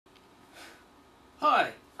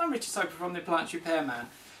Hi, I'm Richard Saupe from the Appliance Repairman.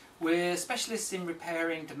 We're specialists in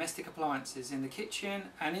repairing domestic appliances in the kitchen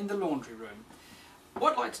and in the laundry room.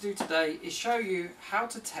 What I'd like to do today is show you how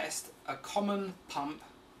to test a common pump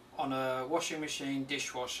on a washing machine,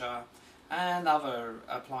 dishwasher, and other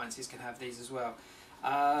appliances can have these as well.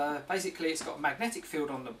 Basically, it's got a magnetic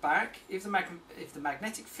field on the back. If the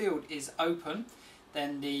magnetic field is open,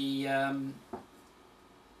 then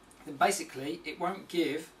basically it won't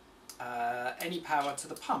give any power to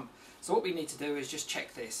the pump. So what we need to do is just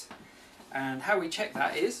check this, and how we check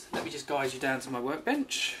that is, let me just guide you down to my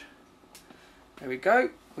workbench. There we go.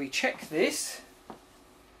 We check this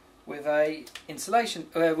with a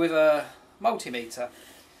multimeter.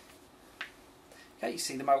 Okay, you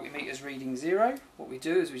see the multimeter's reading 0. What we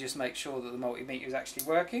do is we just make sure that the multimeter is actually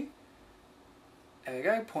working. There we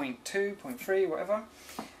go, 0.2, 0.3, whatever.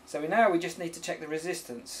 So now we just need to check the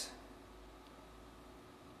resistance.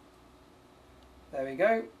 There we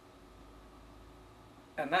go,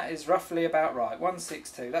 and that is roughly about right,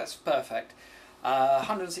 162, that's perfect.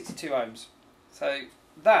 162 ohms. So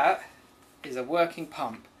that is a working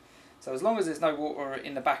pump. So as long as there's no water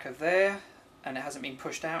in the back of there and it hasn't been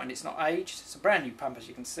pushed out and it's not aged, it's a brand new pump as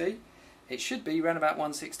you can see, it should be around about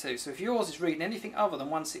 162. So if yours is reading anything other than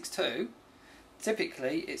 162,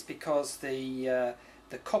 typically it's because the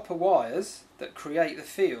copper wires that create the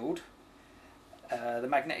field, the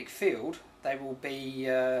magnetic field, they will be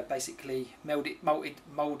basically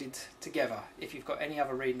moulded together. If you've got any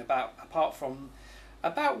other reading apart from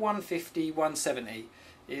about 150, 170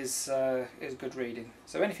 is good reading.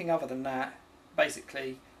 So anything other than that,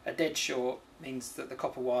 basically a dead short means that the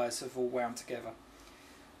copper wires have all wound together.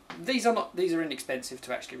 These are inexpensive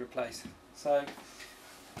to actually replace. So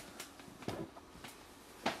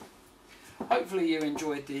hopefully you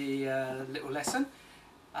enjoyed the little lesson.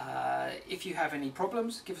 If you have any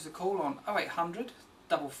problems, give us a call on 0800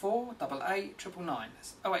 4488 999.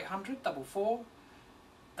 That's 0800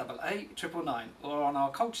 4488 999, or on our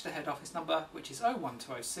Colchester head office number, which is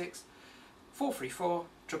 01206 434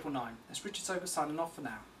 999. That's Richard Saupe signing off for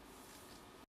now.